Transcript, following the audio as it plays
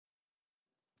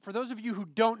For those of you who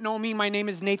don't know me, my name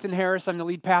is Nathan Harris. I'm the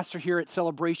lead pastor here at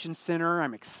Celebration Center.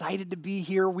 I'm excited to be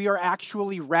here. We are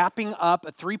actually wrapping up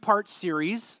a 3-part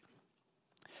series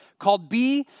called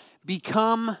Be,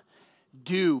 Become,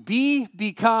 Do. Be,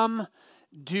 Become,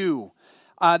 Do.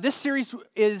 This series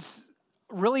is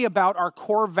really about our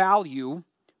core value,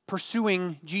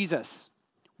 pursuing Jesus.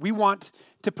 We want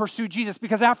to pursue Jesus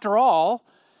because after all,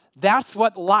 that's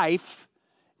what life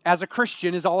as a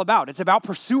Christian is all about. It's about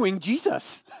pursuing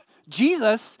Jesus.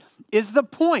 Jesus is the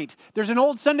point. There's an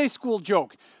old Sunday school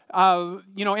joke.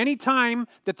 Anytime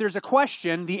that there's a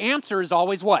question, the answer is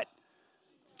always what?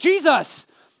 Jesus.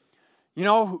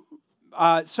 But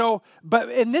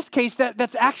in this case,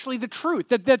 that's actually the truth.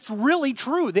 That's really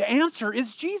true. The answer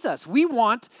is Jesus. We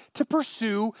want to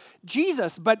pursue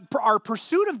Jesus, but our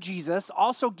pursuit of Jesus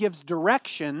also gives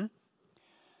direction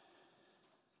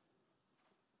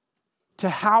to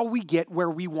how we get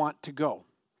where we want to go.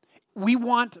 We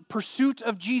want pursuit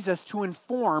of Jesus to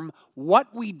inform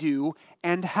what we do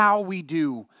and how we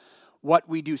do what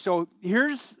we do. So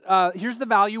here's the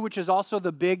value, which is also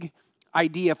the big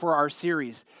idea for our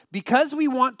series. Because we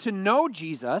want to know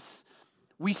Jesus,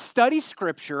 we study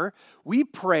Scripture, we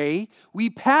pray, we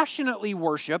passionately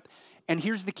worship, and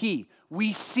here's the key.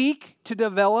 We seek to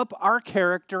develop our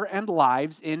character and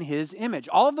lives in His image.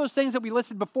 All of those things that we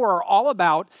listed before are all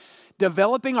about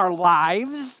developing our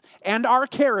lives and our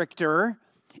character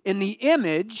in the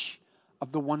image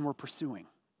of the one we're pursuing.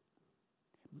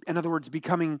 In other words,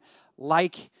 becoming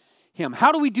like Him.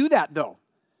 How do we do that, though?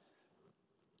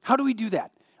 How do we do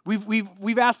that?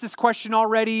 We've asked this question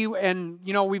already, and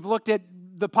we've looked at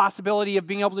the possibility of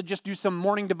being able to just do some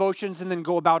morning devotions and then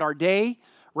go about our day,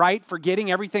 right?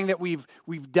 Forgetting everything that we've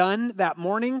done that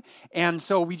morning, and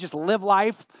so we just live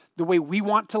life the way we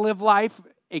want to live life,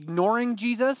 ignoring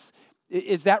Jesus.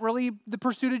 Is that really the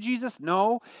pursuit of Jesus?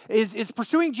 No. Is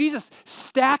pursuing Jesus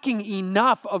stacking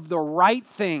enough of the right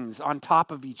things on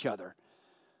top of each other?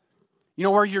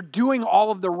 Where you're doing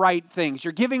all of the right things,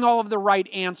 you're giving all of the right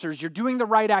answers, you're doing the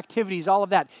right activities, all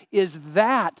of that. Is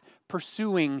that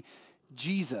pursuing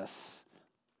Jesus?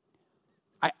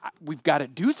 We've got to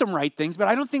do some right things, but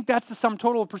I don't think that's the sum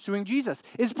total of pursuing Jesus.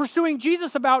 Is pursuing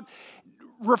Jesus about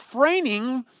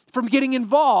refraining from getting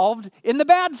involved in the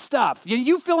bad stuff?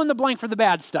 You fill in the blank for the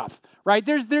bad stuff, right?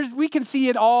 We can see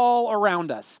it all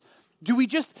around us. Do we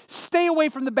just stay away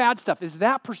from the bad stuff? Is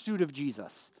that pursuit of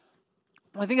Jesus?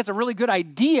 Well, I think it's a really good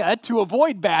idea to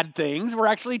avoid bad things. We're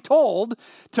actually told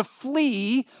to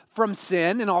flee from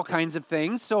sin and all kinds of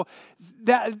things. So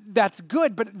that's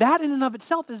good, but that in and of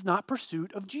itself is not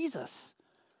pursuit of Jesus.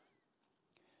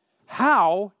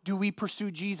 How do we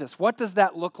pursue Jesus? What does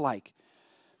that look like?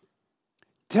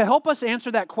 To help us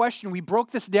answer that question, we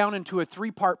broke this down into a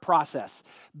 3-part process.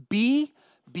 Be,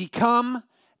 become,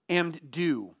 and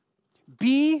do.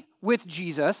 Be with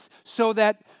Jesus so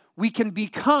that we can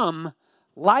become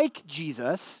like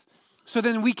Jesus, so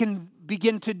then we can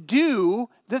begin to do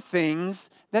the things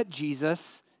that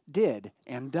Jesus did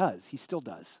and does. He still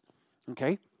does.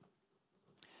 Okay?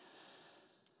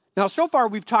 Now, so far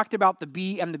we've talked about the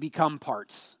be and the become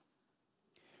parts.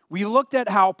 We looked at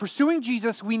how pursuing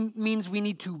Jesus means we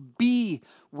need to be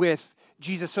with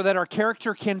Jesus so that our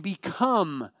character can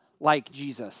become like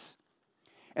Jesus.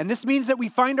 And this means that we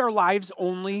find our lives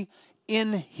only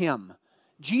in Him.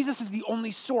 Jesus is the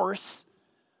only source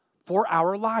for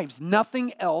our lives.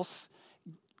 Nothing else,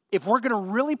 if we're going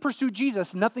to really pursue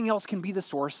Jesus, nothing else can be the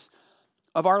source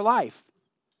of our life.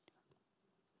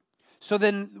 So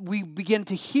then we begin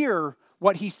to hear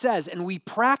what He says and we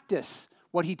practice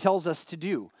what He tells us to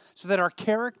do so that our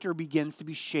character begins to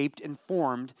be shaped and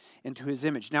formed into His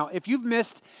image. Now, if you've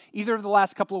missed either of the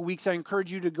last couple of weeks, I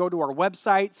encourage you to go to our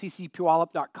website,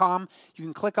 ccpuyallup.com. You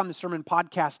can click on the sermon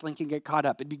podcast link and get caught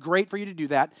up. It'd be great for you to do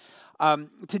that.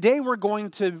 Today we're going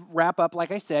to wrap up,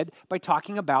 like I said, by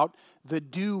talking about the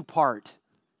do part.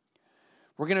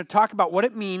 We're going to talk about what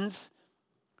it means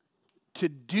to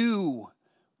do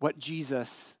what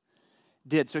Jesus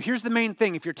did. So here's the main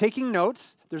thing. If you're taking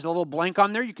notes, there's a little blank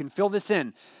on there. You can fill this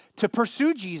in. To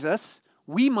pursue Jesus,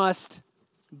 we must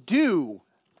do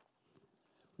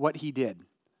what He did.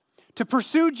 To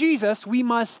pursue Jesus, we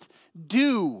must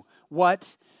do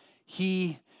what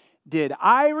He did.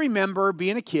 I remember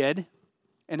being a kid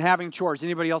and having chores.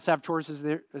 Anybody else have chores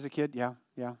as a kid? Yeah.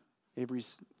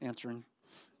 Avery's answering.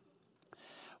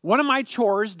 One of my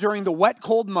chores during the wet,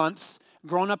 cold months,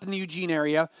 growing up in the Eugene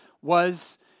area,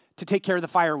 was to take care of the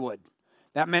firewood.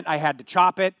 That meant I had to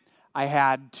chop it. I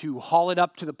had to haul it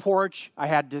up to the porch. I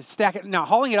had to stack it. Now,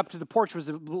 hauling it up to the porch was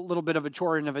a little bit of a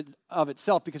chore in of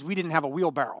itself because we didn't have a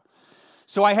wheelbarrow.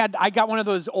 So I got one of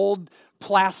those old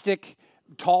plastic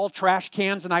tall trash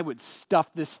cans, and I would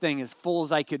stuff this thing as full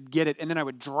as I could get it, and then I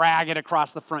would drag it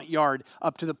across the front yard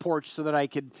up to the porch so that I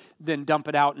could then dump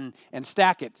it out and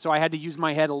stack it. So I had to use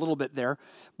my head a little bit there.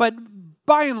 But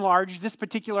by and large, this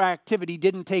particular activity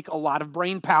didn't take a lot of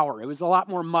brain power. It was a lot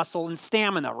more muscle and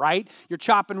stamina, right? You're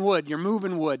chopping wood, you're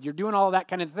moving wood, you're doing all that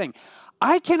kind of thing.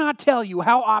 I cannot tell you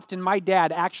how often my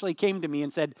dad actually came to me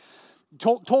and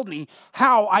told me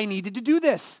how I needed to do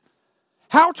this.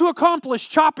 How to accomplish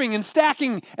chopping and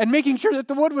stacking and making sure that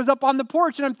the wood was up on the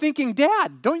porch. And I'm thinking,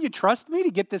 Dad, don't you trust me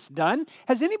to get this done?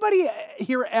 Has anybody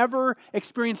here ever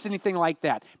experienced anything like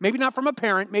that? Maybe not from a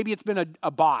parent. Maybe it's been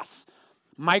a boss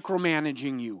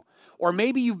micromanaging you. Or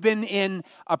maybe you've been in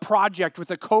a project with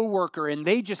a coworker and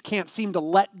they just can't seem to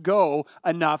let go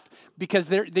enough because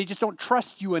they just don't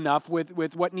trust you enough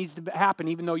with what needs to happen,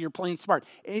 even though you're playing smart.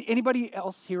 Anybody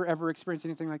else here ever experienced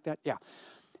anything like that? Yeah.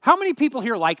 How many people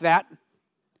here like that?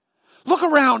 Look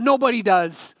around, nobody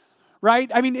does,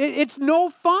 right? I mean, it's no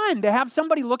fun to have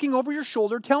somebody looking over your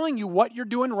shoulder telling you what you're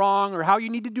doing wrong or how you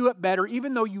need to do it better,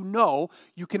 even though you know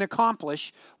you can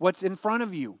accomplish what's in front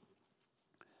of you.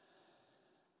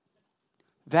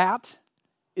 That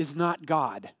is not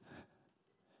God.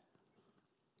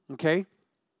 Okay?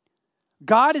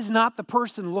 God is not the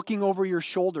person looking over your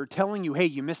shoulder telling you, hey,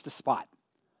 you missed a spot.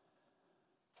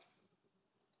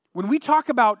 When we talk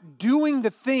about doing the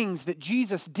things that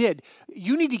Jesus did,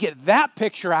 you need to get that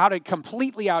picture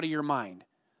completely out of your mind.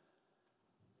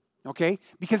 Okay?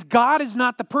 Because God is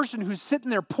not the person who's sitting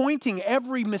there pointing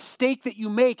every mistake that you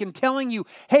make and telling you,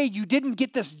 hey, you didn't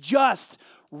get this just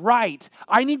right.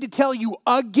 I need to tell you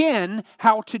again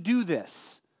how to do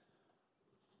this.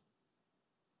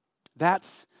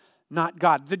 That's not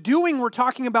God. The doing we're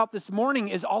talking about this morning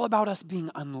is all about us being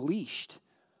unleashed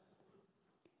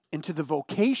into the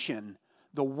vocation,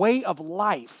 the way of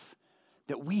life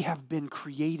that we have been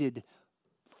created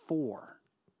for.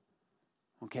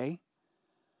 Okay?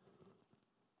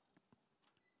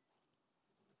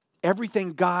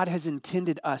 Everything God has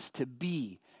intended us to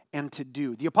be and to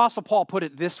do. The Apostle Paul put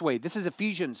it this way. This is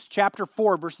Ephesians chapter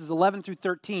 4, verses 11 through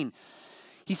 13.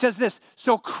 He says this,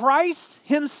 so Christ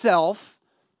himself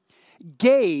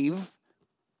gave.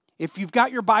 If you've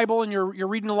got your Bible and you're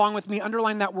reading along with me,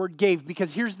 underline that word gave,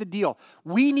 because here's the deal.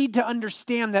 We need to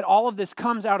understand that all of this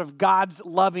comes out of God's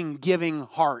loving, giving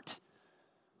heart.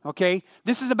 Okay?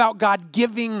 This is about God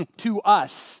giving to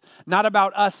us, not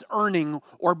about us earning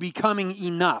or becoming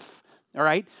enough. All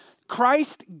right?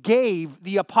 Christ gave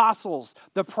the apostles,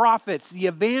 the prophets, the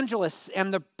evangelists,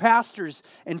 and the pastors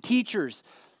and teachers.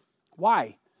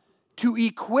 Why? To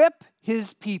equip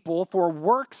his people for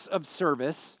works of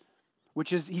service,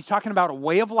 which is, he's talking about a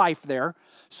way of life there,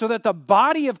 so that the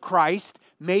body of Christ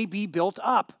may be built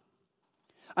up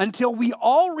until we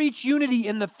all reach unity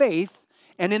in the faith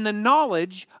and in the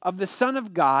knowledge of the Son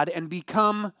of God and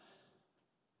become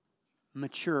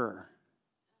mature.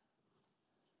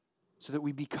 So that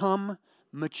we become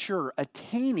mature,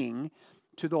 attaining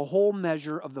to the whole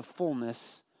measure of the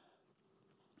fullness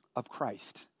of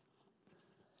Christ.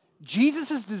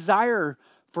 Jesus' desire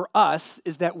for us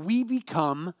is that we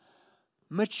become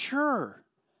mature.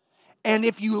 And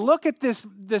if you look at this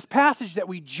passage that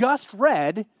we just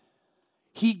read,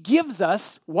 he gives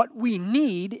us what we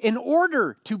need in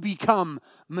order to become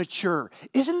mature.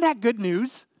 Isn't that good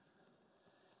news?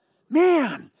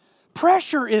 Man,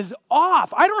 pressure is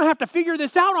off. I don't have to figure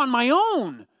this out on my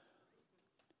own.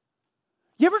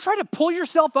 You ever try to pull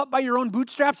yourself up by your own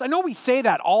bootstraps? I know we say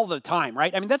that all the time,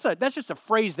 right? I mean, that's just a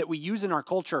phrase that we use in our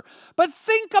culture. But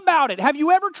think about it. Have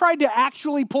you ever tried to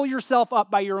actually pull yourself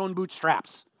up by your own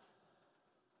bootstraps?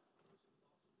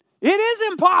 It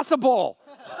is impossible.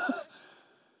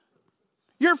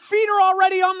 Your feet are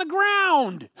already on the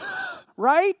ground,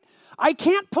 right? I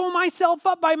can't pull myself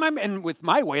up and with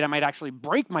my weight, I might actually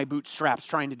break my bootstraps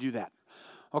trying to do that,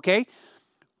 okay?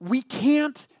 We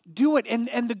can't do it.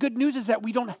 And the good news is that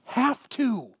we don't have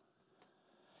to,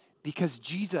 because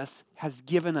Jesus has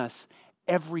given us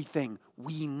everything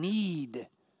we need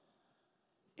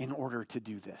in order to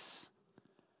do this.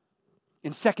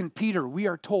 In 2 Peter, we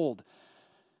are told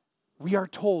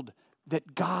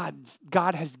that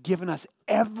God has given us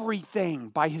everything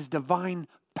by his divine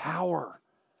power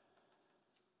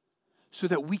so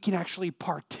that we can actually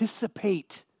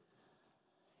participate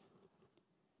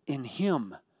in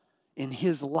him, in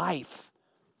his life.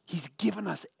 He's given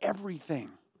us everything.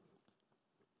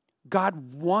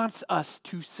 God wants us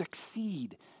to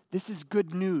succeed. This is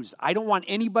good news. I don't want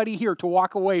anybody here to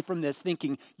walk away from this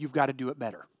thinking you've got to do it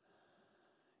better,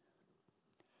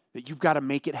 that you've got to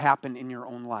make it happen in your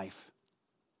own life.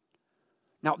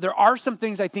 Now, there are some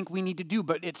things I think we need to do,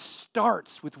 but it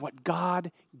starts with what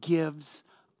God gives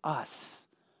us.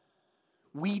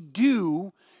 We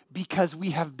do because we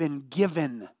have been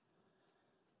given.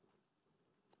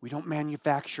 We don't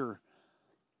manufacture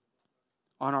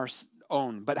on our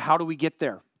own. But how do we get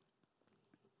there?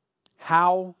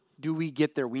 How do we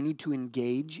get there? We need to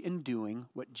engage in doing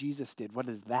what Jesus did. What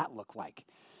does that look like?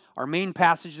 Our main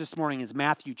passage this morning is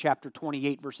Matthew chapter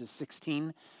 28, verses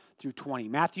 16 through 20.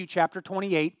 Matthew chapter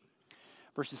 28,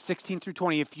 verses 16 through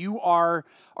 20. If you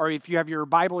have your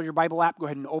Bible or your Bible app, go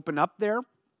ahead and open up there.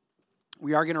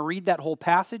 We are going to read that whole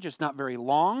passage. It's not very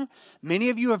long. Many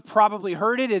of you have probably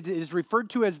heard it. It is referred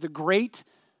to as the Great,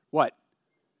 what?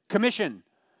 Commission.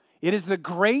 It is the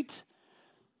Great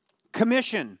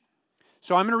Commission.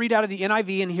 So I'm going to read out of the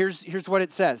NIV, and here's what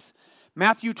it says.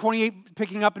 Matthew 28,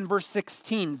 picking up in verse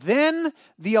 16. Then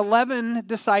the 11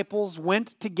 disciples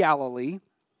went to Galilee,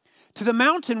 to the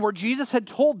mountain where Jesus had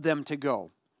told them to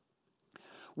go.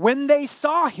 When they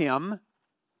saw him,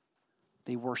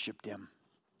 they worshiped him,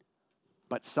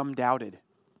 but some doubted.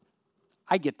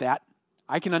 I get that.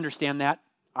 I can understand that.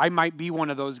 I might be one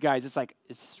of those guys. It's like,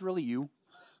 is this really you?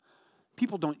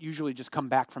 People don't usually just come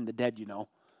back from the dead, you know.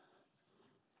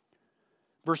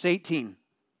 Verse 18.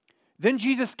 Then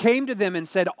Jesus came to them and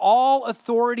said, all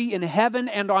authority in heaven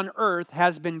and on earth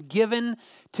has been given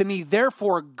to me.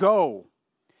 Therefore, go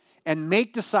and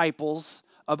make disciples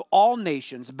of all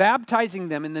nations, baptizing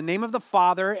them in the name of the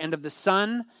Father and of the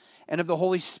Son and of the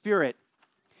Holy Spirit,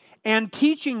 and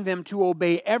teaching them to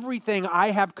obey everything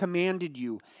I have commanded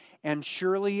you. And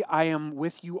surely I am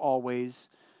with you always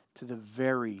to the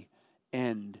very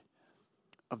end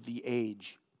of the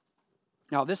age.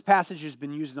 Now, this passage has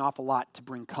been used an awful lot to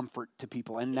bring comfort to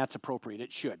people, and that's appropriate.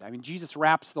 It should. I mean, Jesus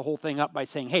wraps the whole thing up by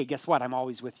saying, hey, guess what? I'm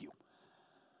always with you.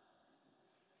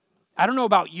 I don't know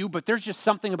about you, but there's just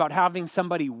something about having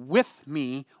somebody with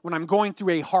me when I'm going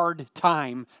through a hard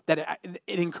time that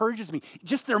it encourages me.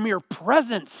 Just their mere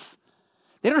presence.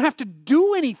 They don't have to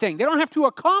do anything. They don't have to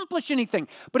accomplish anything.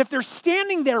 But if they're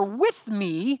standing there with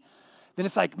me, then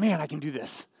it's like, man, I can do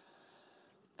this.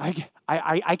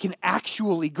 I can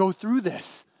actually go through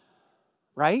this,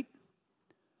 right?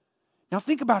 Now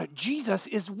think about it. Jesus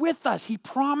is with us. He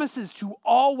promises to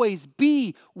always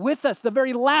be with us. The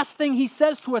very last thing he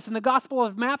says to us in the Gospel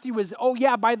of Matthew is, oh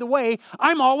yeah, by the way,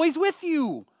 I'm always with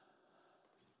you.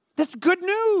 That's good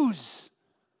news.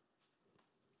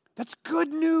 That's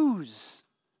good news.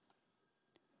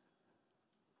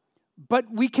 But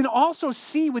we can also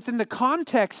see within the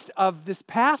context of this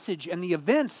passage and the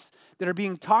events that are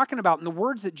being talked about and the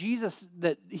words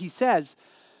that he says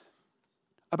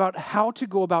about how to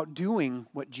go about doing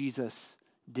what Jesus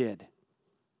did.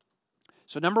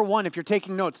 So number one, if you're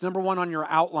taking notes, number one on your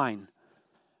outline,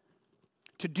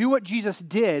 to do what Jesus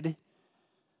did,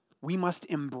 we must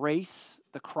embrace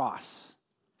the cross.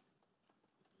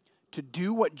 To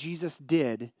do what Jesus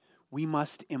did, we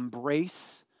must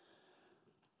embrace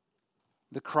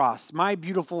the cross. My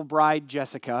beautiful bride,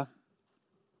 Jessica,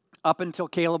 up until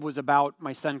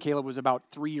my son Caleb was about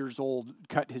 3 years old,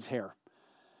 cut his hair.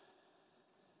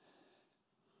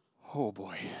 Oh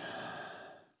boy.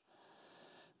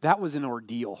 That was an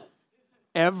ordeal.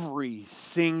 Every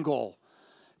single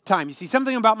time. You see,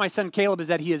 something about my son Caleb is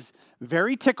that he is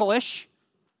very ticklish,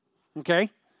 okay?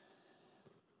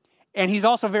 And he's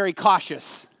also very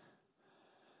cautious.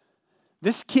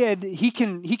 This kid, he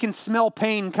can smell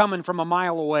pain coming from a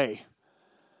mile away.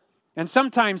 And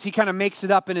sometimes he kind of makes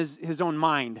it up in his own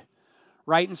mind,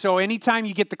 right? And so anytime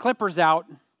you get the clippers out,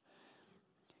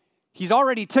 he's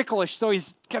already ticklish, so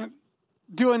he's kind of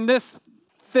doing this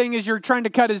thing as you're trying to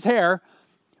cut his hair,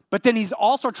 but then he's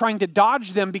also trying to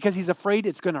dodge them because he's afraid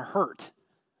it's going to hurt.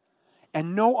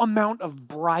 And no amount of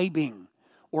bribing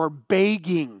or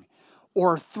begging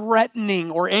or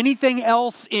threatening or anything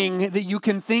else that you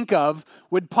can think of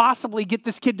would possibly get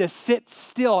this kid to sit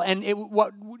still. And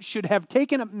what should have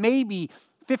taken maybe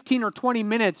 15 or 20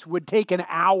 minutes would take an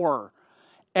hour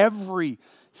every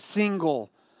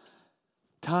single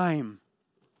time.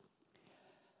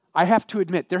 I have to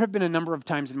admit, there have been a number of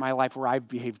times in my life where I've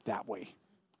behaved that way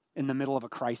in the middle of a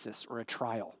crisis or a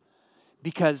trial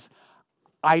because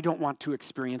I don't want to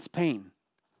experience pain.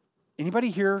 Anybody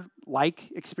here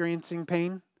like experiencing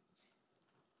pain?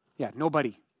 Yeah,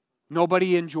 nobody.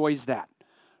 Nobody enjoys that,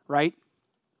 right?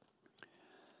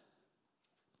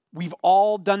 We've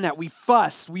all done that. We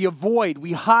fuss, we avoid,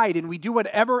 we hide, and we do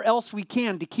whatever else we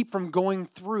can to keep from going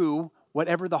through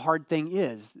whatever the hard thing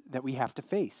is that we have to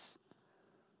face.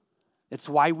 It's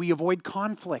why we avoid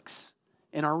conflicts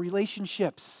in our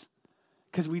relationships,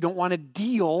 because we don't want to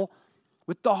deal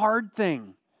with the hard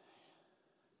thing.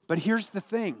 But here's the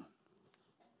thing.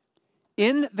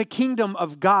 In the kingdom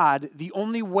of God, the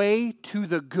only way to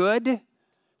the good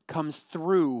comes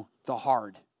through the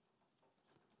hard.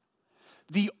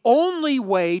 The only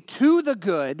way to the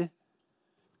good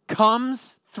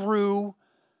comes through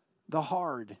the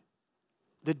hard,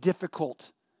 the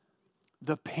difficult,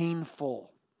 the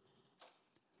painful.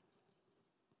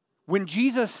 When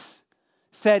Jesus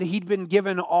said he'd been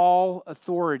given all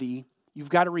authority, you've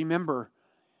got to remember,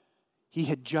 he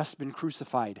had just been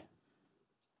crucified.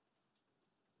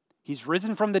 He's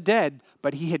risen from the dead,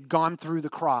 but he had gone through the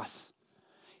cross.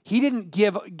 He didn't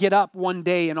get up one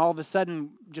day and all of a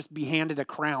sudden just be handed a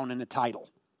crown and a title.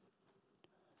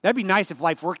 That'd be nice if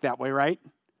life worked that way, right?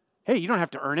 Hey, you don't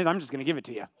have to earn it. I'm just going to give it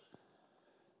to you.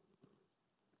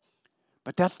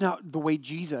 But that's not the way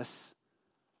Jesus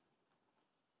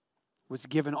was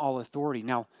given all authority.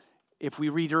 Now, if we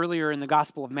read earlier in the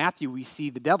Gospel of Matthew, we see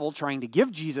the devil trying to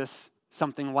give Jesus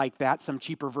something like that, some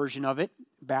cheaper version of it,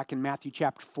 back in Matthew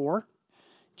chapter 4.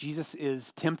 Jesus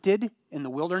is tempted in the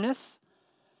wilderness,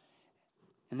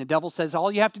 and the devil says,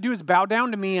 all you have to do is bow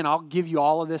down to me, and I'll give you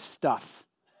all of this stuff.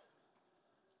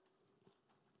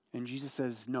 And Jesus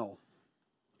says, no.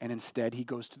 And instead, he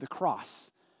goes to the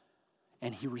cross,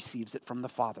 and he receives it from the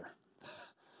Father,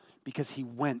 because he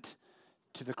went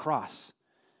to the cross.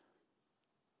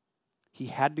 He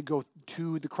had to go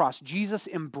to the cross. Jesus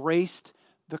embraced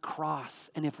the cross.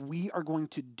 And if we are going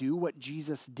to do what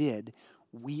Jesus did,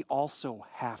 we also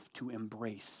have to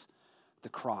embrace the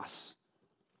cross.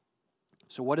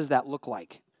 So what does that look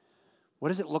like? What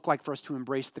does it look like for us to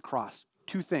embrace the cross?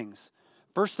 Two things.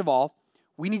 First of all,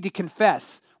 we need to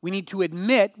confess. We need to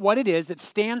admit what it is that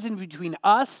stands in between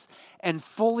us and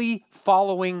fully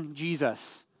following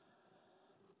Jesus.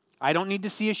 I don't need to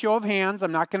see a show of hands.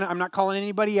 I'm not calling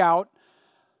anybody out.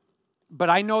 But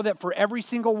I know that for every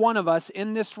single one of us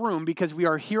in this room, because we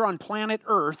are here on planet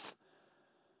Earth,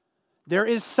 there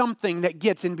is something that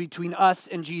gets in between us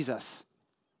and Jesus.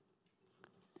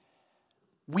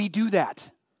 We do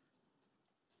that.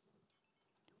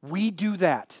 We do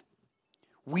that.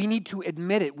 We need to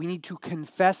admit it. We need to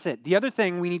confess it. The other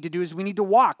thing we need to do is we need to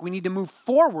walk. We need to move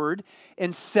forward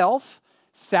in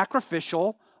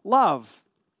self-sacrificial love.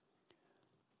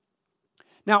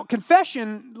 Now,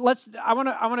 confession, I want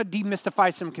to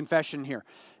demystify some confession here.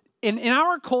 In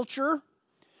our culture,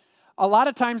 a lot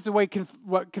of times the way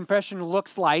what confession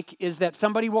looks like is that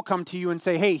somebody will come to you and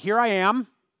say, hey, here I am,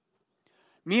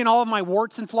 me and all of my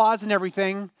warts and flaws and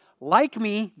everything, like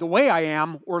me the way I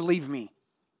am, or leave me.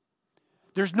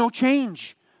 There's no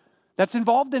change that's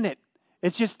involved in it.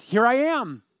 It's just, here I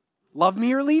am, love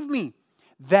me or leave me.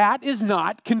 That is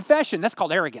not confession. That's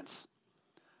called arrogance,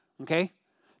 okay?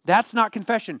 That's not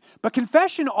confession. But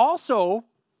confession also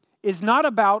is not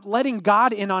about letting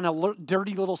God in on a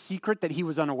dirty little secret that he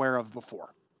was unaware of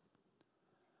before.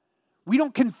 We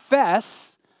don't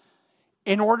confess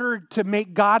in order to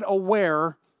make God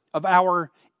aware of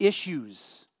our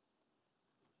issues.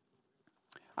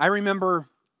 I remember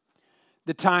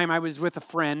the time I was with a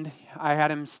friend. I had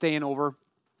him staying over,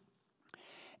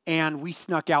 and we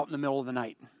snuck out in the middle of the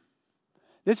night.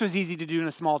 This was easy to do in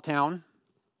a small town.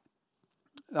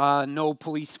 No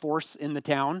police force in the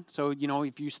town. So,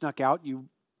 if you snuck out, you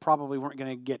probably weren't going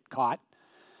to get caught.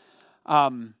 I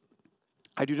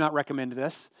do not recommend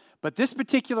this. But this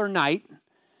particular night,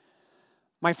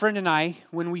 my friend and I,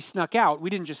 when we snuck out, we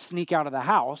didn't just sneak out of the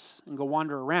house and go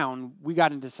wander around. We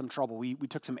got into some trouble. We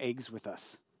took some eggs with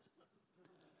us.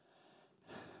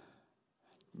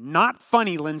 Not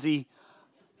funny, Lindsay.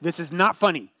 This is not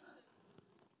funny.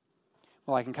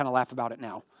 Well, I can kind of laugh about it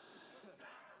now.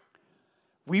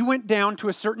 We went down to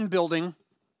a certain building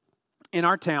in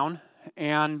our town,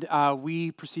 and we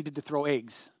proceeded to throw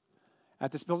eggs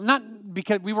at this building. Not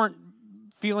because we weren't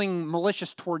feeling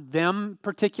malicious toward them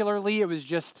particularly. It was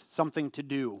just something to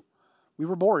do. We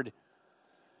were bored,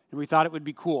 and we thought it would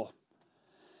be cool.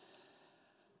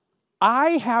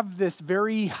 I have this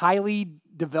very highly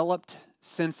developed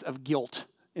sense of guilt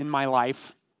in my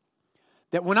life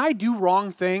that when I do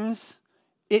wrong things,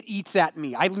 it eats at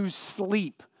me. I lose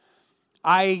sleep.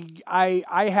 I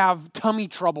have tummy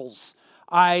troubles.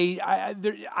 I'm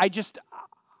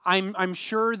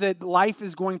sure that life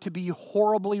is going to be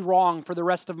horribly wrong for the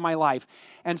rest of my life.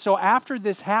 And so after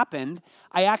this happened,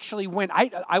 I actually went,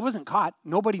 I wasn't caught.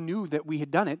 Nobody knew that we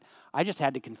had done it. I just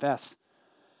had to confess.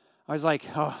 I was like,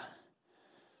 oh,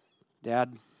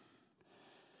 Dad,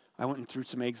 I went and threw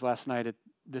some eggs last night at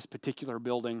this particular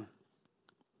building.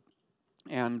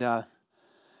 And, it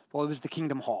was the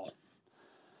Kingdom Hall.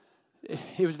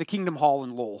 It was the Kingdom Hall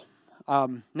in Lowell.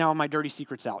 Now my dirty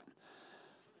secret's out.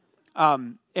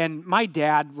 And my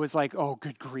dad was like, oh,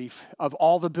 good grief. Of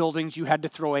all the buildings you had to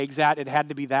throw eggs at, it had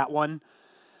to be that one.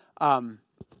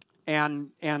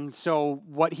 And so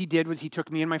what he did was he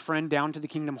took me and my friend down to the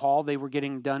Kingdom Hall. They were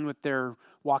getting done with their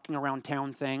walking around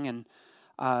town thing and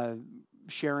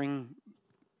sharing,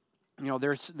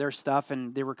 their stuff.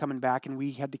 And they were coming back, and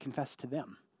we had to confess to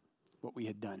them what we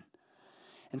had done.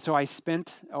 And so I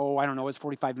spent, it was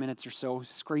 45 minutes or so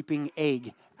scraping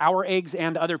our eggs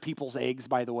and other people's eggs,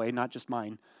 by the way, not just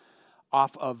mine,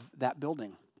 off of that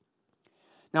building.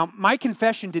 Now, my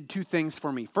confession did two things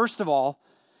for me. First of all,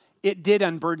 it did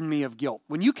unburden me of guilt.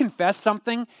 When you confess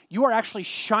something, you are actually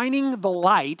shining the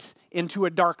light into a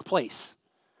dark place,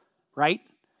 right?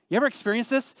 You ever experience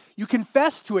this? You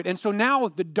confess to it, and so now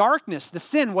the darkness, the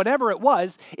sin, whatever it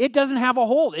was, it doesn't have a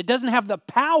hold. It doesn't have the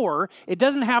power. It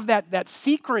doesn't have that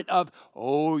secret of,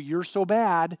 oh, you're so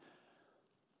bad,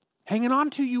 hanging on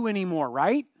to you anymore,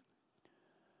 right?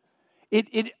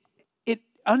 It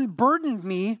unburdened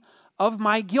me of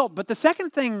my guilt. But the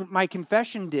second thing my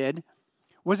confession did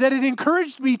was that it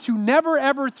encouraged me to never,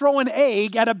 ever throw an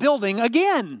egg at a building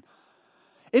again.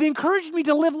 It encouraged me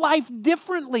to live life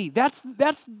differently. That's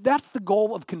the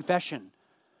goal of confession.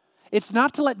 It's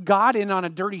not to let God in on a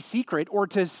dirty secret or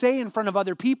to say in front of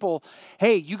other people,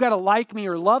 hey, you got to like me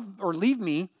or love or leave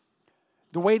me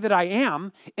the way that I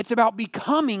am. It's about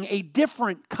becoming a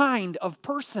different kind of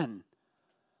person.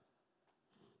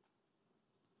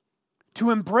 To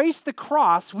embrace the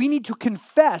cross, we need to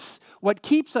confess what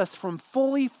keeps us from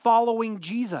fully following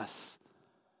Jesus.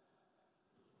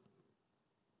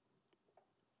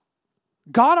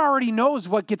 God already knows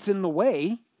what gets in the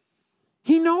way.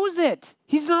 He knows it.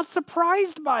 He's not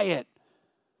surprised by it.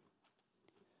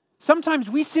 Sometimes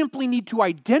we simply need to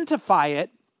identify it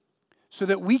so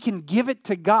that we can give it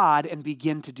to God and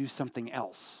begin to do something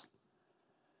else.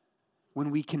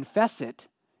 When we confess it,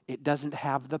 it doesn't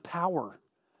have the power.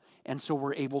 And so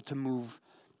we're able to move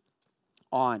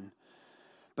on.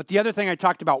 But the other thing I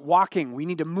talked about, walking, we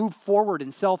need to move forward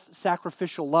in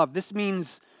self-sacrificial love. This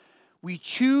means we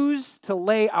choose to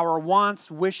lay our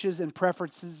wants, wishes, and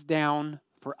preferences down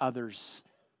for others.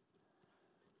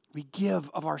 We give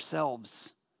of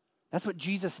ourselves. That's what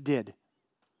Jesus did.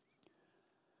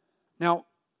 Now,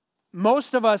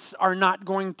 most of us are not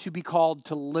going to be called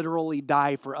to literally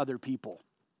die for other people.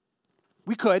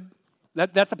 We could.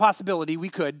 That's a possibility. We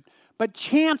could. But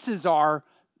chances are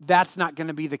that's not going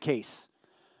to be the case.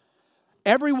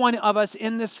 Every one of us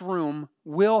in this room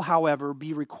will, however,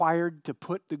 be required to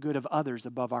put the good of others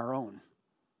above our own.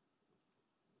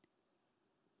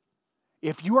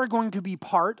 If you are going to be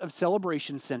part of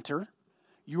Celebration Center,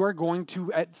 you are going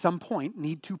to, at some point,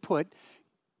 need to put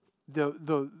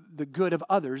the good of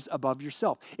others above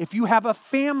yourself. If you have a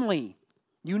family,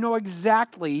 you know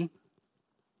exactly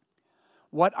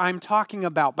what I'm talking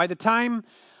about. By the time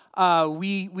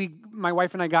my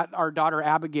wife and I got our daughter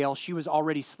Abigail, she was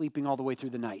already sleeping all the way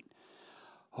through the night.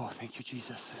 Oh, thank you,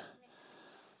 Jesus.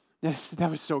 That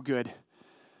was so good.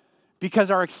 Because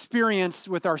our experience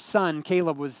with our son,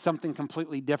 Caleb, was something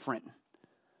completely different.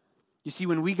 You see,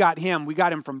 when we got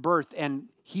him from birth, and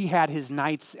he had his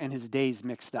nights and his days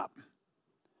mixed up.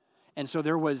 And so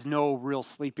there was no real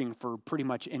sleeping for pretty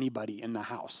much anybody in the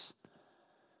house.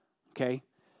 Okay?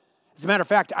 As a matter of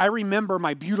fact, I remember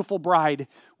my beautiful bride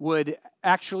would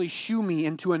actually shoo me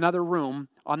into another room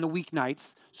on the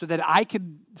weeknights so that I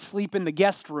could sleep in the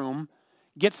guest room,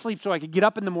 get sleep so I could get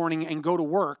up in the morning and go to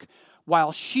work,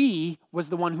 while she was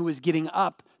the one who was getting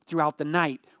up throughout the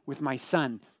night with my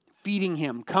son, feeding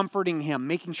him, comforting him,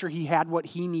 making sure he had what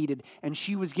he needed, and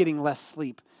she was getting less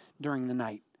sleep during the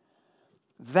night.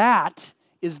 That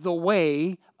is the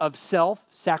way of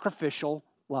self-sacrificial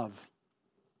love.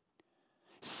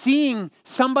 Seeing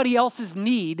somebody else's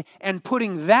need and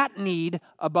putting that need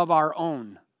above our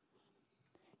own,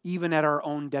 even at our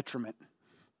own detriment.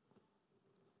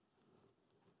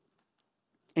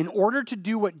 In order to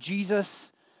do what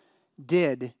Jesus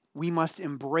did, we must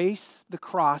embrace the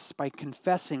cross by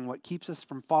confessing what keeps us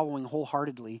from following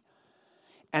wholeheartedly.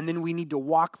 And then we need to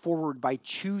walk forward by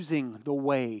choosing the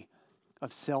way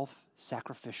of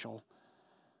self-sacrificial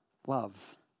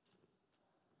love.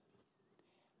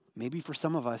 Maybe for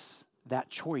some of us, that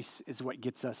choice is what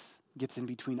gets in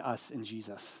between us and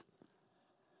Jesus.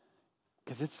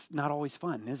 Because it's not always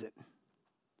fun, is it?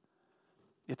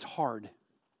 It's hard.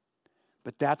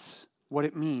 But that's what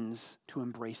it means to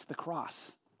embrace the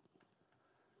cross.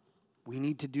 We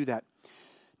need to do that.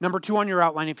 Number 2 on your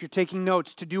outline, if you're taking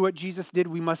notes, to do what Jesus did,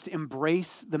 we must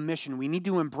embrace the mission. We need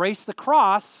to embrace the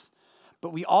cross,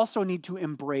 but we also need to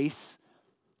embrace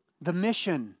the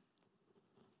mission.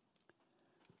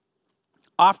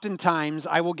 Oftentimes,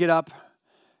 I will get up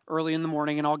early in the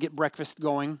morning and I'll get breakfast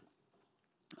going.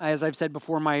 As I've said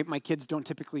before, my kids don't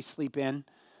typically sleep in.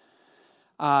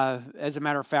 As a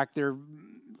matter of fact,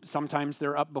 sometimes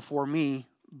they're up before me,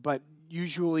 but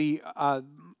usually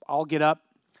I'll get up,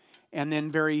 and then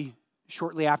very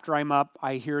shortly after I'm up,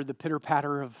 I hear the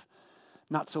pitter-patter of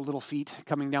not-so-little feet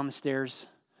coming down the stairs,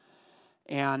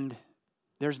 and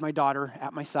there's my daughter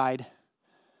at my side,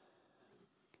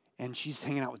 and she's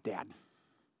hanging out with Dad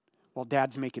while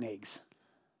Dad's making eggs.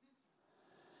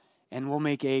 And we'll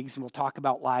make eggs, and we'll talk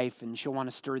about life, and she'll want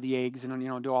to stir the eggs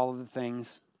and, do all of the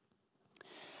things.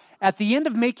 At the end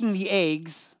of making the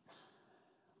eggs,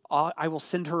 I will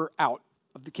send her out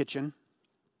of the kitchen,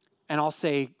 and I'll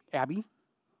say, Abby,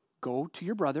 go to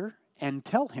your brother and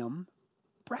tell him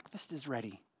breakfast is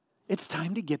ready. It's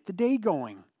time to get the day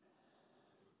going.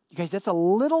 You guys, that's a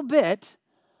little bit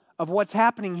of what's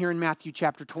happening here in Matthew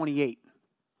chapter 28.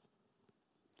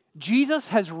 Jesus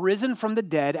has risen from the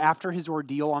dead after his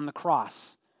ordeal on the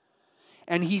cross.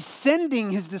 And he's sending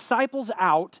his disciples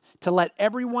out to let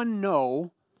everyone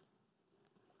know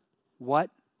what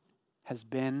has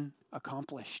been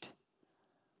accomplished,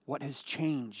 what has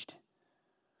changed.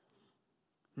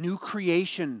 New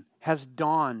creation has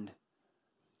dawned.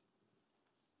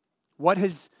 And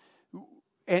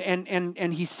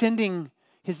he's sending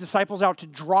his disciples out to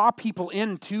draw people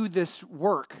into this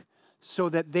work so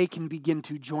that they can begin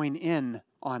to join in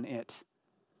on it.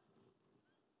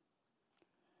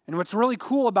 And what's really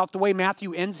cool about the way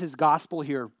Matthew ends his gospel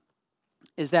here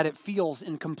is that it feels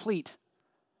incomplete.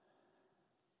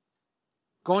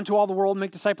 Go into all the world,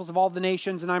 make disciples of all the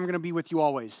nations, and I'm going to be with you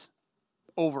always.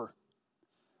 Over.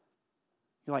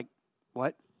 You're like,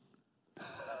 what?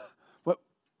 What?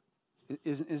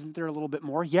 Isn't there a little bit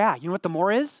more? Yeah, you know what the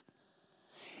more is?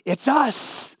 It's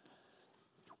us.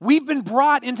 We've been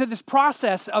brought into this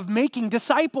process of making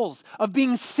disciples, of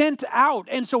being sent out.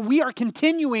 And so we are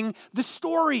continuing the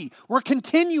story. We're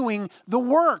continuing the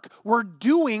work. We're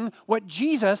doing what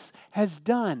Jesus has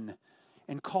done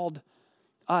and called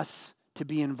us to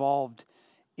be involved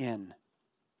in.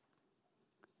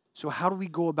 So how do we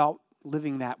go about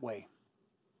living that way?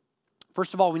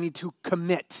 First of all, we need to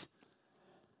commit.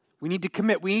 We need to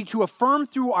commit. We need to affirm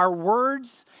through our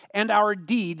words and our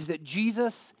deeds that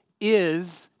Jesus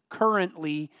is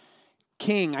currently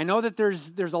king. I know that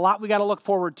there's a lot we got to look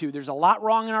forward to. There's a lot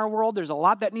wrong in our world. There's a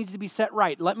lot that needs to be set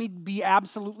right. Let me be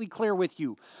absolutely clear with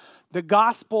you. The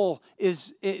Gospels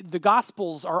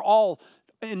are all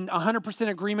in 100%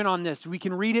 agreement on this. We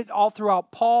can read it all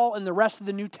throughout Paul and the rest of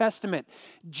the New Testament.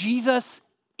 Jesus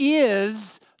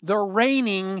is the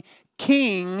reigning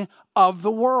king of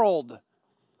the world.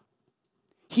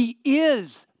 He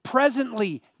is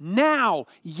presently, now.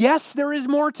 Yes, there is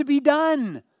more to be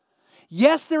done.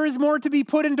 Yes, there is more to be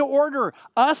put into order,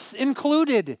 us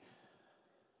included.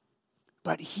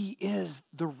 But he is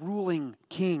the ruling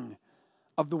king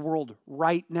of the world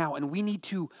right now. And we need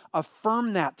to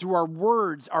affirm that through our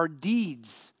words, our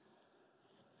deeds.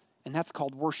 And that's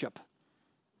called worship.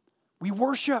 We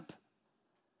worship.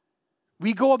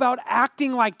 We go about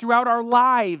acting like throughout our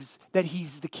lives that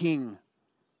he's the king.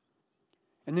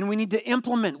 And then we need to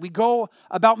implement. We go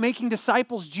about making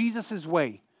disciples Jesus'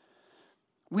 way.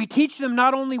 We teach them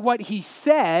not only what he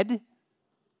said,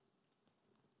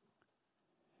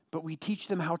 but we teach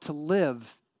them how to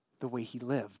live the way he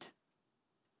lived.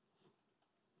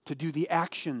 To do the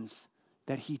actions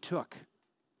that he took.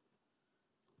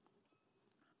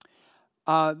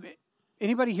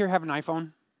 Anybody here have an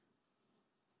iPhone?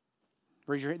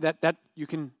 Raise your that you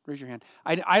can raise your hand.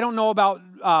 I don't know about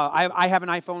I have an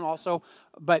iPhone also,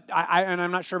 but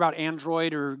I'm not sure about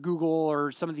Android or Google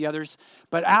or some of the others.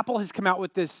 But Apple has come out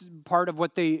with this part of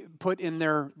what they put in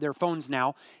their phones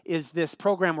now is this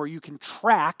program where you can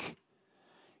track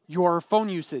your phone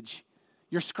usage,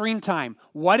 your screen time,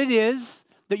 what it is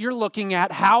that you're looking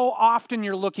at, how often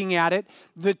you're looking at it,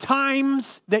 the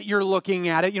times that you're looking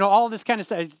at it, all this kind of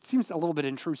stuff. It seems a little bit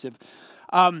intrusive.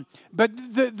 But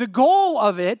the goal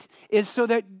of it is so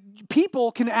that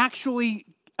people can actually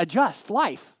adjust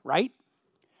life, right?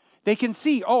 They can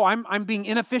see, I'm being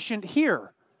inefficient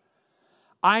here.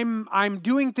 I'm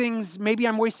doing things, maybe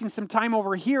I'm wasting some time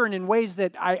over here and in ways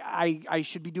that I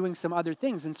should be doing some other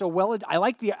things. And so I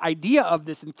like the idea of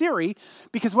this in theory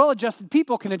because well-adjusted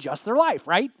people can adjust their life,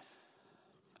 right?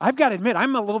 I've got to admit,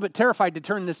 I'm a little bit terrified to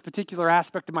turn this particular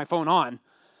aspect of my phone on.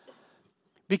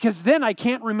 Because then I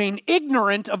can't remain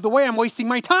ignorant of the way I'm wasting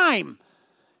my time.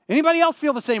 Anybody else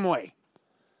feel the same way?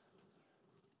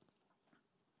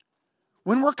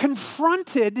 When we're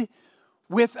confronted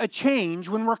with a change,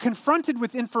 when we're confronted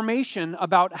with information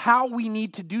about how we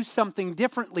need to do something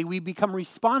differently, we become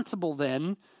responsible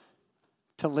then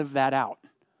to live that out.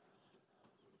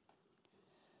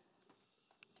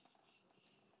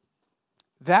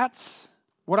 That's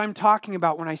what I'm talking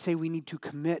about when I say we need to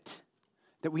commit,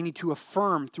 that we need to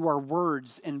affirm through our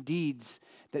words and deeds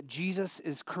that Jesus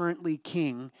is currently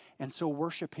king, and so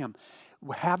worship him.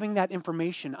 Having that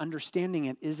information, understanding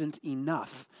it isn't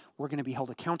enough. We're going to be held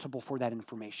accountable for that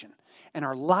information. And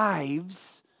our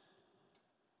lives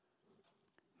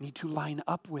need to line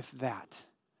up with that.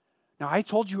 Now, I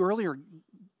told you earlier,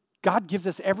 God gives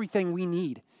us everything we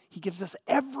need. He gives us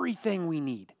everything we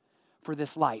need for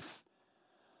this life.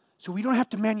 So we don't have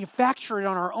to manufacture it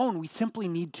on our own. We simply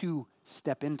need to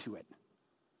step into it.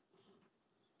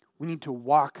 We need to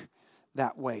walk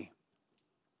that way.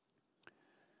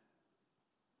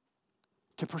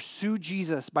 To pursue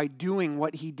Jesus by doing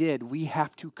what he did, we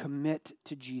have to commit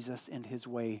to Jesus and his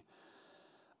way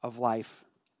of life.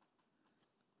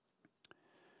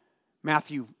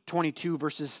 Matthew 22,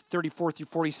 verses 34 through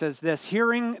 40 says this,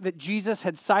 hearing that Jesus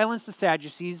had silenced the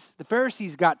Sadducees, the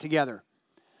Pharisees got together.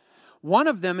 One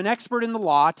of them, an expert in the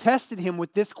law, tested him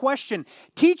with this question,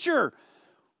 Teacher,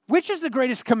 which is the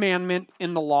greatest commandment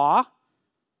in the law?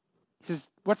 He says,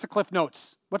 what's the Cliff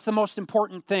Notes? What's the most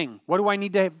important thing? What do I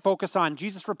need to focus on?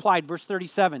 Jesus replied, verse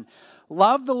 37,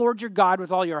 love the Lord your God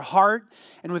with all your heart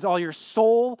and with all your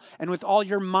soul and with all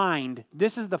your mind.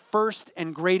 This is the first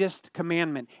and greatest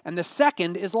commandment. And the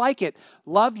second is like it.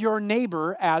 Love your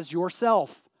neighbor as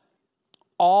yourself.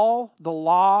 All the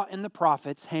law and the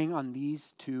prophets hang on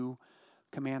these two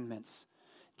commandments.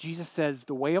 Jesus says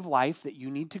the way of life that you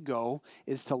need to go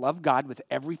is to love God with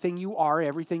everything you are,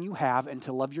 everything you have, and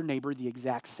to love your neighbor the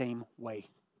exact same way.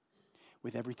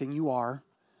 With everything you are,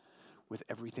 with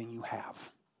everything you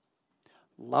have.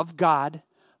 Love God,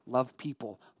 love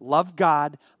people. Love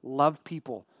God, love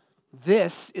people.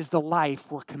 This is the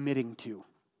life we're committing to.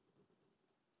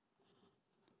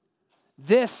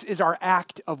 This is our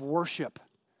act of worship.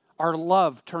 Our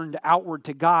love turned outward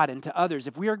to God and to others.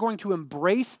 If we are going to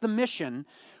embrace the mission,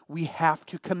 we have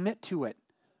to commit to it.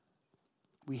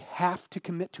 We have to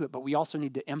commit to it, but we also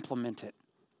need to implement it.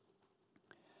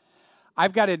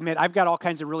 I've got to admit, I've got all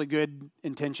kinds of really good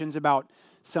intentions about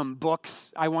some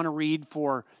books I want to read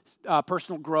for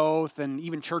personal growth and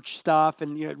even church stuff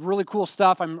and really cool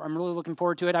stuff. I'm really looking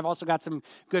forward to it. I've also got some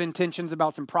good intentions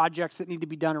about some projects that need to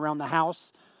be done around the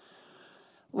house.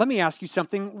 Let me ask you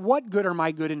something. What good are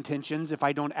my good intentions if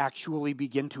I don't actually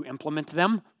begin to implement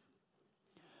them?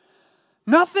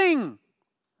 Nothing,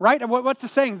 right? What's the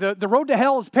saying? The road to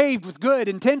hell is paved with good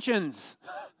intentions,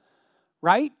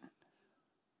 right?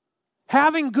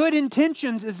 Having good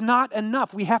intentions is not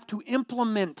enough. We have to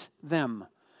implement them.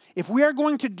 If we are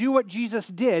going to do what Jesus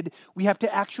did, we have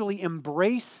to actually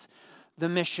embrace the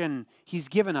mission he's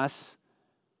given us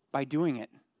by doing it,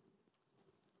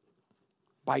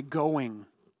 by going.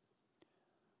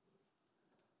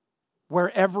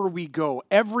 Wherever we go,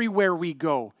 everywhere we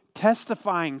go,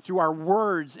 testifying through our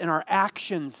words and our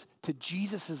actions to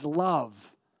Jesus'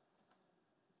 love,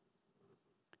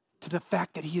 to the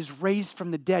fact that he is raised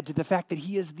from the dead, to the fact that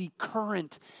he is the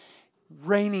current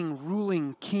reigning,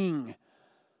 ruling king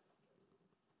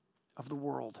of the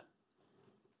world.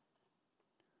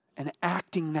 And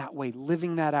acting that way,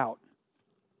 living that out.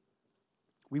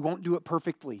 We won't do it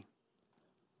perfectly.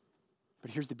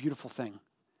 But here's the beautiful thing.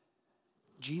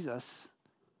 Jesus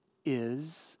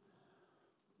is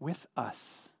with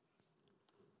us.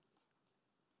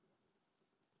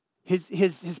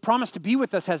 His promise to be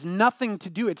with us has nothing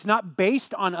to do, it's not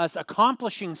based on us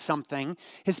accomplishing something.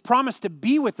 His promise to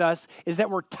be with us is that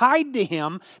we're tied to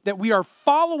him, that we are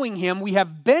following him, we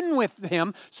have been with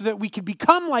him so that we can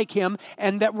become like him,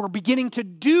 and that we're beginning to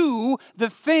do the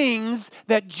things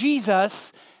that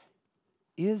Jesus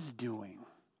is doing.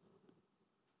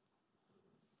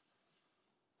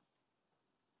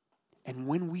 And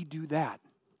when we do that,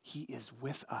 he is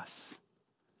with us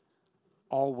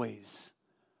always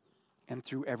and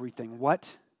through everything.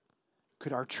 What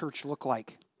could our church look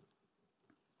like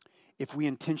if we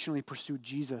intentionally pursued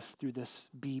Jesus through this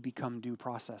be, become, do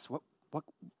process? What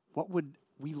would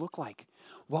we look like?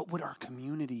 What would our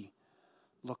community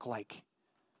look like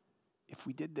if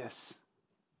we did this?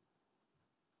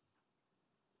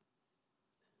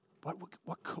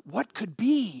 What could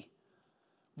be?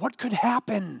 What could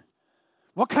happen?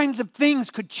 What kinds of things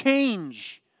could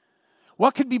change?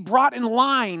 What could be brought in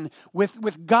line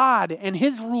with God and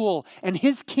his rule and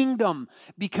his kingdom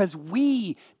because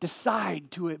we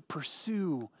decide to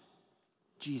pursue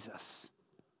Jesus?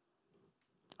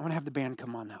 I want to have the band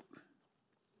come on up.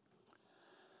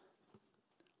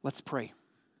 Let's pray.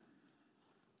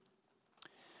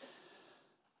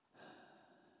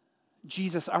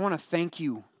 Jesus, I want to thank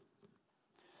you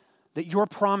that your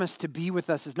promise to be with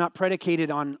us is not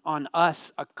predicated on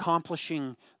us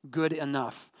accomplishing good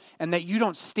enough, and that you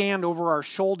don't stand over our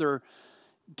shoulder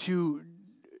to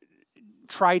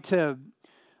try to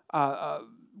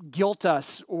guilt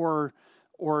us or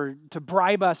to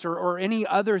bribe us or any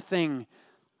other thing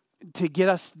to get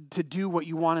us to do what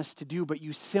you want us to do, but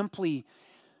you simply,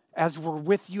 as we're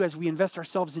with you, as we invest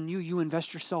ourselves in you, you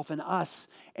invest yourself in us,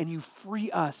 and you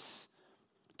free us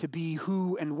to be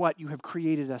who and what you have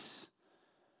created us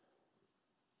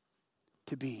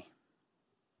to be.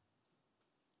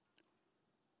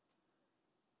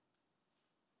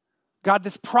 God,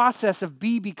 this process of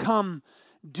be, become,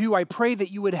 do, I pray that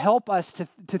you would help us to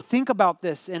think about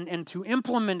this and to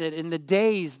implement it in the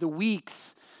days, the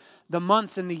weeks, the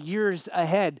months, and the years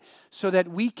ahead, so that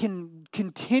we can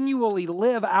continually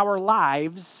live our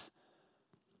lives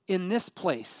in this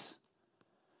place.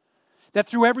 That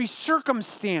through every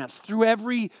circumstance, through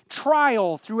every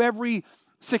trial, through every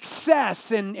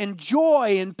success and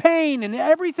joy and pain and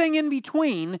everything in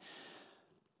between,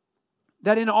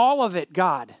 that in all of it,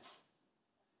 God,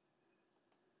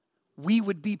 we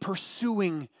would be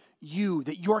pursuing you,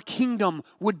 that your kingdom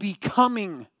would be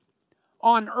coming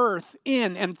on earth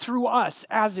in and through us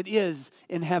as it is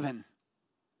in heaven.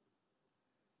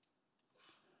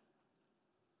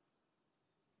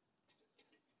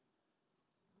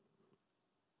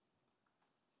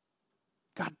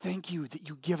 God, thank you that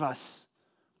you give us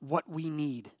what we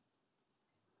need.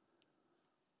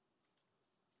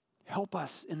 Help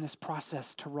us in this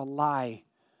process to rely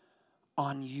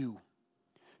on you,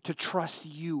 to trust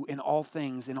you in all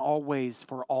things, in all ways,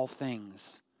 for all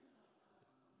things.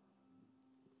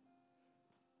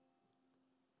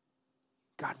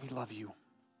 God, we love you.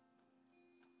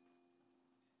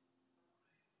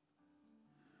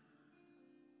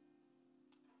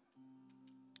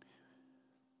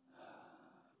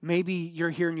 Maybe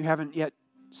you're here and you haven't yet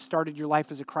started your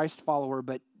life as a Christ follower,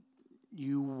 but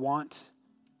you want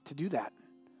to do that.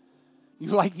 You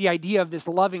like the idea of this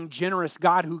loving, generous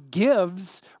God who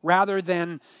gives rather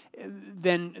than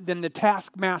the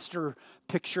taskmaster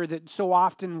picture that so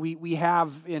often we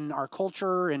have in our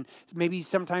culture, and maybe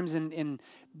sometimes in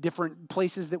different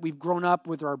places that we've grown up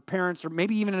with our parents, or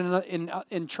maybe even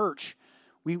in church.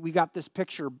 We got this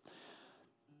picture.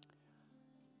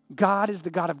 God is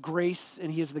the God of grace,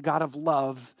 and he is the God of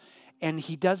love, and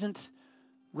he doesn't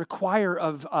require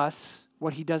of us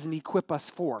what he doesn't equip us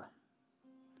for.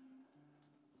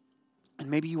 And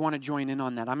maybe you want to join in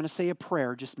on that. I'm going to say a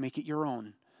prayer, just make it your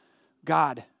own.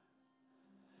 God,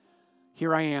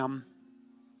 here I am.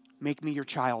 Make me your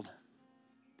child.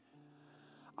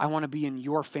 I want to be in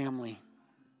your family.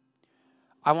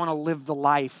 I want to live the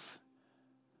life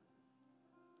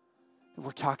that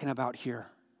we're talking about here.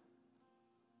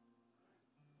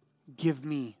 Give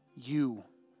me you.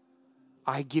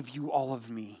 I give you all of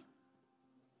me.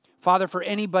 Father, for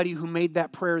anybody who made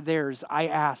that prayer theirs, I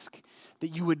ask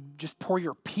that you would just pour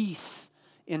your peace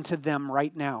into them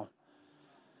right now.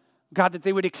 God, that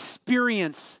they would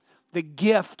experience the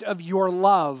gift of your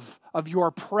love, of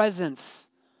your presence,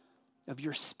 of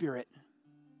your Spirit.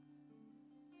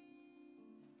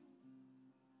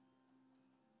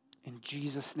 In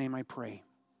Jesus' name I pray.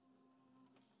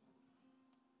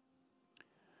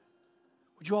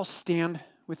 Would you all stand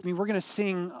with me? We're going to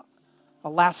sing a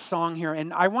last song here,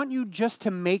 and I want you just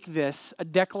to make this a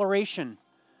declaration.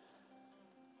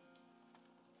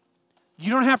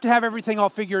 You don't have to have everything all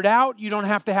figured out. You don't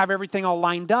have to have everything all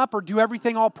lined up or do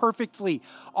everything all perfectly.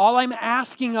 All I'm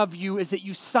asking of you is that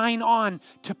you sign on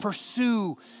to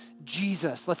pursue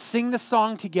Jesus. Let's sing this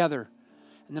song together,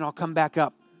 and then I'll come back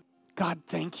up. God,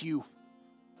 thank you.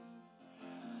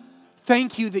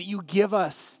 Thank you that you give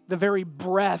us the very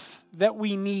breath that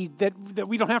we need, that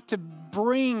we don't have to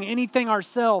bring anything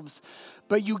ourselves,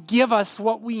 but you give us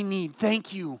what we need.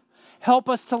 Thank you. Help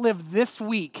us to live this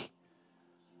week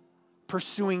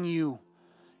pursuing you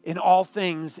in all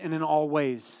things and in all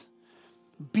ways.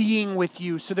 Being with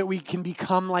you so that we can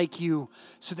become like you,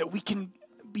 so that we can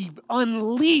be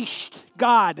unleashed,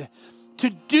 God, to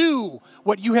do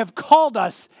what you have called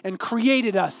us and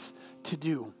created us to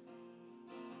do.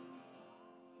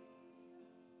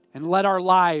 And let our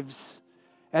lives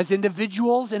as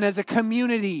individuals and as a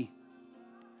community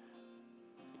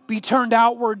be turned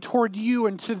outward toward you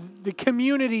and to the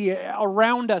community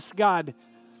around us, God,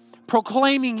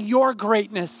 proclaiming your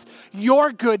greatness,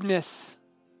 your goodness.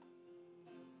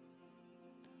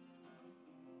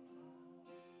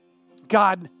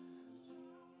 God,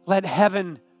 let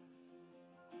heaven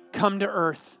come to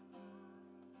earth.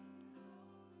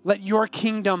 Let your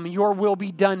kingdom, your will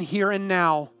be done here and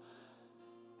now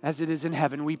as it is in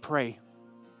heaven, we pray.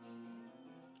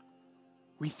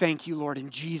 We thank you, Lord, in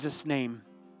Jesus' name.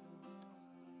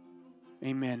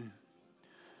 Amen.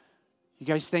 You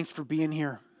guys, thanks for being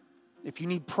here. If you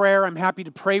need prayer, I'm happy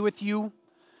to pray with you.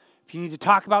 If you need to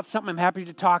talk about something, I'm happy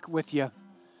to talk with you.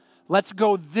 Let's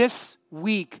go this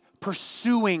week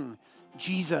pursuing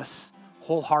Jesus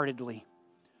wholeheartedly.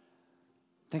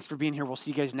 Thanks for being here. We'll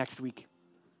see you guys next week.